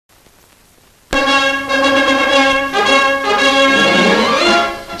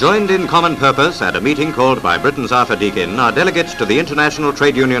Joined in common purpose at a meeting called by Britain's Arthur Deakin are delegates to the International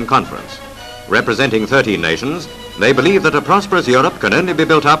Trade Union Conference. Representing 13 nations, they believe that a prosperous Europe can only be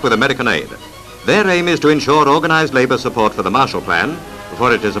built up with American aid. Their aim is to ensure organized labor support for the Marshall Plan,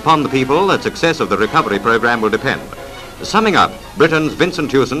 for it is upon the people that success of the recovery program will depend. Summing up, Britain's Vincent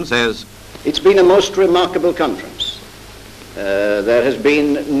Tewson says, "It's been a most remarkable conference. There has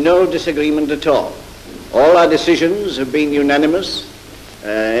been no disagreement at all. All our decisions have been unanimous.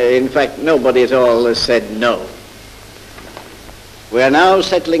 In fact, nobody at all has said no. We are now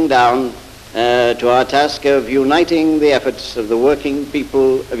settling down to our task of uniting the efforts of the working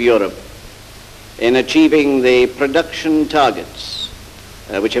people of Europe in achieving the production targets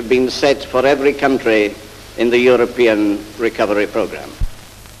which have been set for every country in the European recovery program."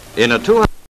 In a